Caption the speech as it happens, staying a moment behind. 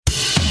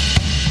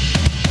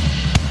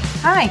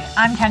Hi,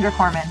 I'm Kendra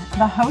Corman,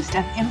 the host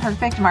of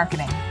Imperfect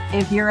Marketing.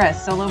 If you're a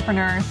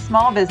solopreneur,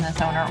 small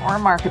business owner, or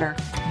marketer,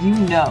 you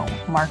know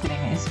marketing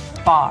is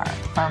far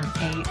from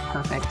a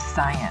perfect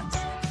science.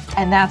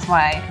 And that's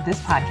why this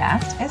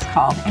podcast is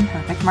called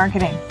Imperfect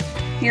Marketing.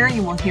 Here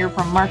you will hear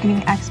from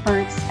marketing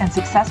experts and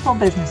successful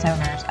business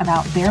owners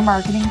about their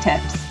marketing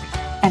tips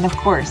and, of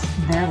course,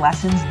 their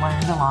lessons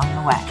learned along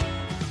the way.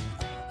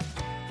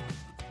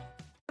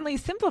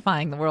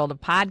 Simplifying the world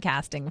of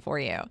podcasting for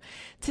you.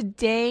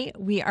 Today,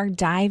 we are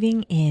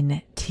diving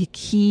in to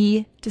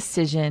key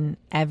decision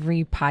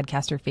every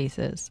podcaster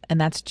faces,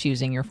 and that's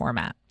choosing your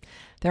format.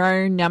 There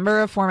are a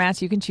number of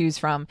formats you can choose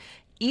from,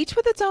 each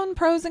with its own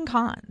pros and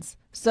cons.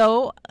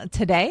 So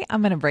today,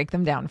 I'm going to break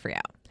them down for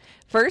you.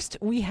 First,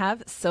 we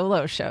have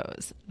solo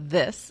shows.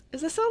 This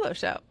is a solo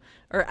show,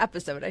 or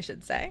episode, I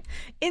should say.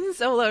 In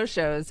solo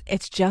shows,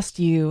 it's just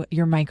you,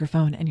 your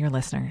microphone, and your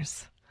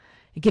listeners.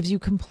 It gives you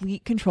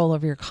complete control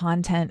over your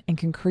content and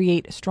can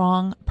create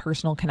strong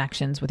personal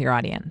connections with your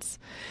audience.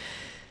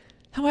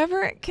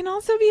 However, it can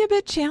also be a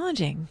bit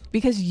challenging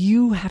because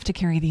you have to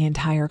carry the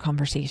entire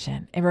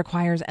conversation. It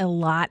requires a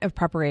lot of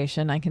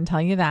preparation, I can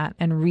tell you that,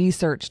 and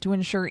research to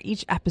ensure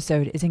each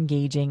episode is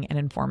engaging and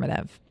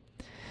informative.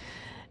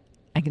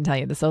 I can tell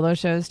you the solo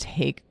shows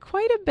take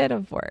quite a bit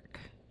of work.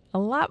 A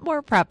lot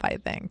more prep, I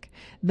think,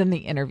 than the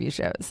interview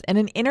shows. And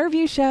an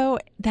interview show,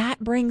 that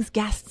brings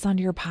guests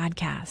onto your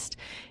podcast.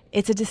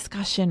 It's a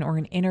discussion or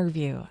an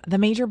interview. The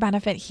major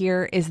benefit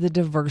here is the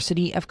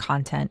diversity of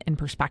content and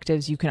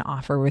perspectives you can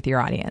offer with your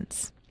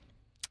audience.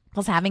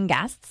 Plus, having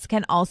guests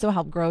can also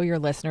help grow your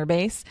listener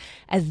base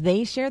as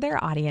they share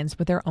their audience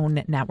with their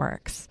own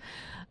networks.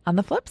 On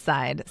the flip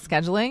side,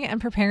 scheduling and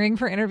preparing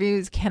for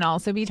interviews can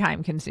also be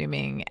time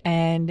consuming,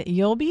 and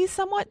you'll be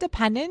somewhat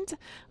dependent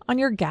on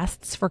your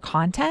guests for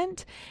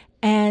content.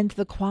 And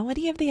the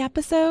quality of the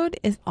episode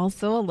is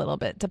also a little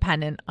bit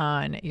dependent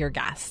on your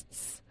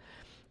guests.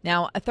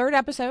 Now, a third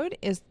episode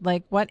is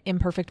like what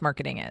Imperfect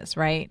Marketing is,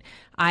 right?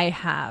 I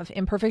have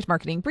Imperfect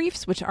Marketing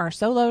Briefs, which are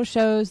solo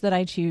shows that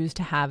I choose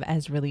to have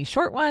as really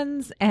short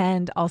ones,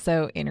 and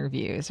also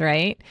interviews,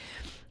 right?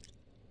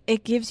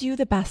 It gives you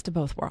the best of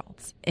both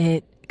worlds.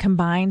 It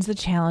combines the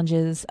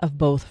challenges of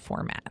both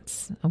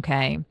formats,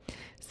 okay?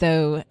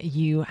 So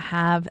you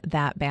have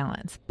that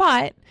balance.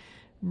 But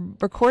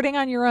recording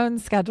on your own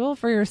schedule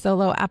for your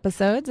solo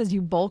episodes as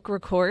you bulk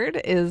record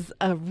is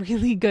a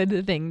really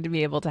good thing to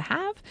be able to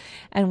have.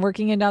 And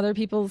working into other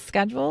people's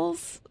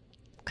schedules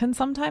can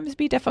sometimes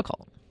be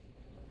difficult.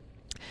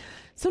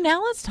 So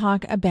now let's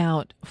talk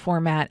about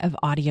format of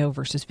audio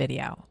versus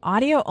video.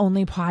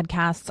 Audio-only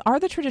podcasts are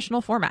the traditional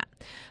format.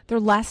 They're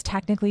less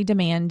technically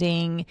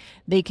demanding.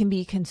 They can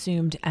be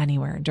consumed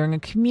anywhere, during a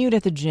commute,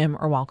 at the gym,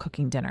 or while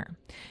cooking dinner.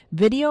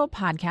 Video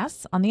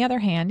podcasts, on the other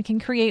hand, can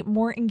create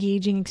more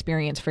engaging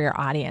experience for your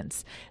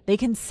audience. They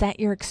can set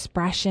your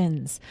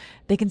expressions.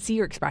 They can see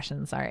your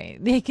expressions,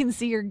 They can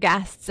see your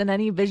guests and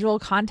any visual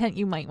content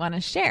you might want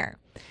to share.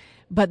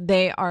 But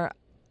they are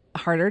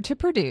harder to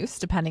produce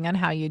depending on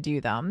how you do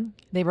them.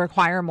 They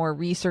require more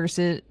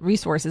resources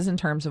in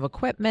terms of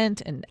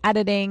equipment and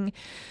editing.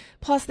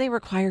 Plus, they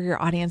require your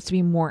audience to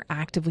be more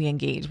actively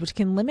engaged, which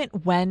can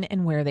limit when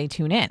and where they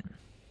tune in.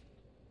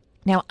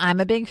 Now, I'm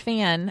a big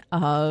fan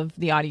of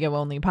the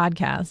audio-only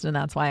podcast, and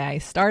that's why I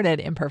started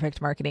Imperfect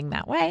Marketing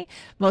that way,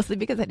 mostly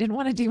because I didn't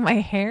want to do my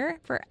hair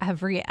for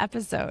every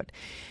episode.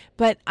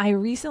 But I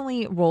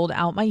recently rolled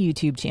out my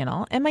YouTube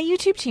channel, and my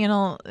YouTube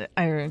channel,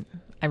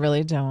 I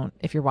really don't,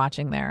 if you're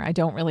watching there, I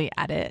don't really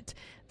edit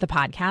the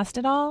podcast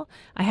at all.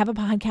 I have a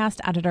podcast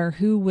editor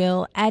who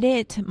will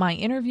edit my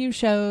interview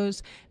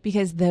shows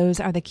because those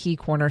are the key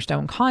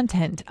cornerstone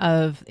content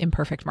of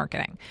Imperfect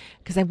Marketing.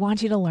 Because I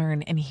want you to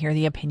learn and hear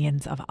the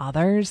opinions of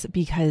others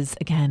because,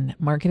 again,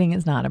 marketing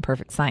is not a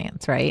perfect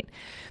science, right?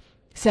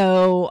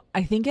 So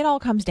I think it all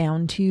comes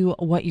down to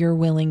what you're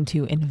willing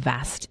to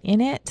invest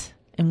in it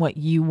and what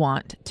you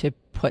want to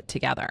put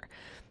together.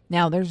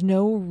 Now, there's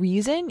no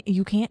reason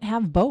you can't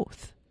have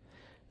both.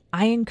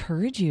 I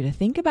encourage you to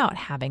think about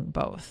having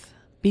both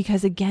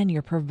because, again,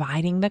 you're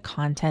providing the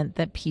content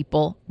that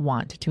people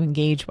want to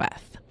engage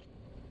with.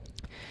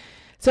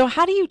 So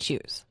how do you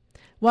choose?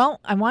 Well,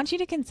 I want you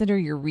to consider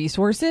your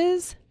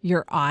resources,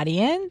 your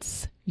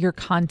audience, your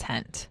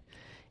content.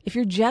 If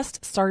you're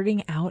just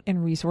starting out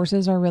and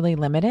resources are really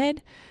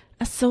limited,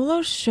 a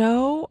solo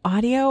show,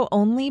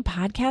 audio-only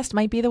podcast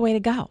might be the way to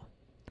go.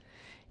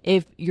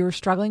 If you're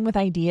struggling with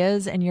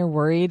ideas and you're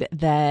worried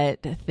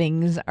that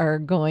things are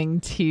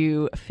going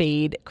to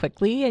fade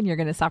quickly and you're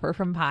going to suffer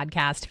from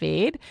podcast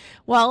fade,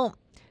 well,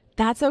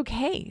 that's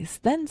okay.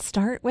 Then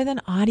start with an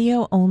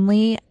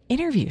audio-only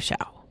interview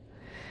show.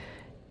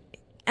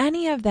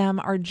 Any of them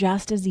are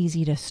just as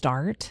easy to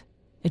start.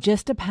 It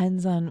just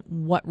depends on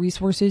what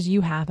resources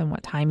you have and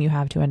what time you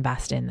have to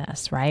invest in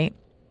this, right?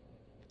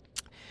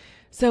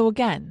 So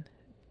again,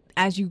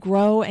 as you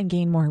grow and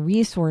gain more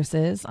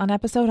resources, on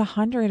episode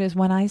 100 is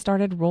when I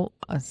started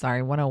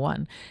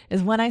 101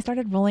 is when I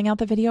started rolling out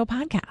the video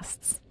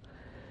podcasts.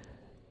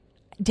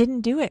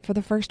 Didn't do it for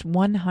the first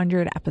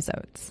 100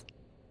 episodes.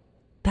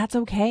 That's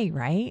okay,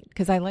 right?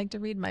 Because I like to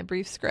read my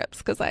brief scripts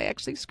because I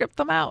actually script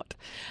them out.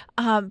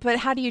 But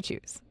how do you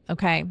choose?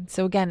 Okay.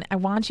 So again, I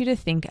want you to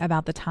think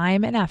about the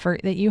time and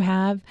effort that you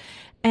have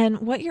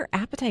and what your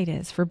appetite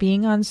is for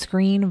being on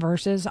screen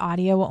versus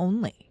audio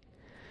only.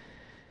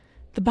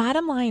 The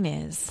bottom line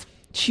is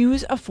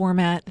choose a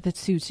format that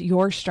suits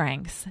your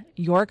strengths,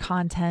 your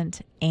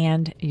content,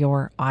 and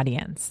your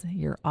audience.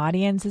 Your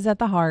audience is at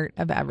the heart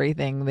of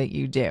everything that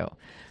you do.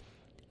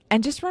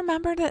 And just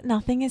remember that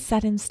nothing is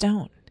set in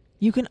stone.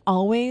 You can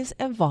always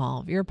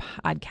evolve your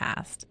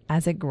podcast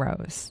as it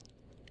grows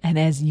and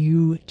as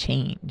you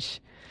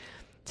change.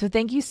 So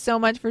thank you so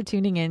much for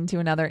tuning in to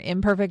another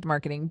Imperfect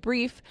Marketing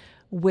Brief,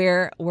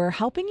 where we're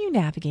helping you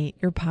navigate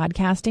your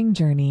podcasting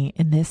journey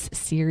in this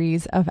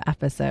series of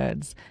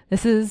episodes.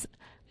 This is,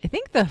 I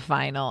think, the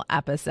final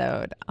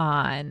episode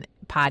on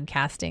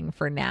podcasting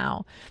for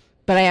now,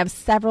 but I have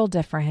several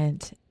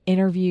different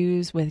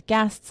interviews with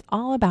guests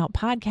all about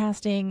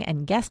podcasting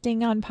and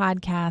guesting on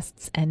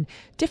podcasts and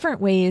different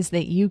ways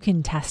that you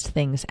can test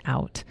things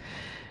out.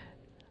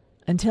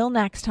 Until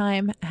next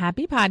time,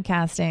 happy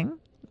podcasting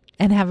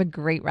and have a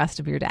great rest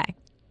of your day.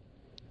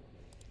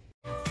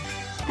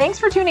 Thanks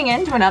for tuning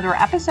in to another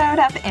episode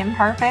of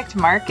Imperfect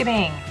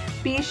Marketing.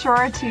 Be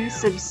sure to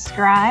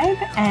subscribe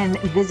and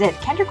visit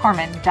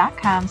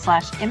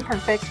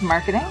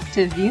kendracorman.com/imperfectmarketing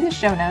to view the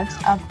show notes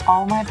of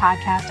all my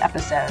podcast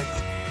episodes.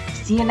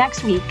 See you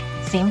next week,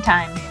 same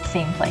time,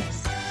 same place.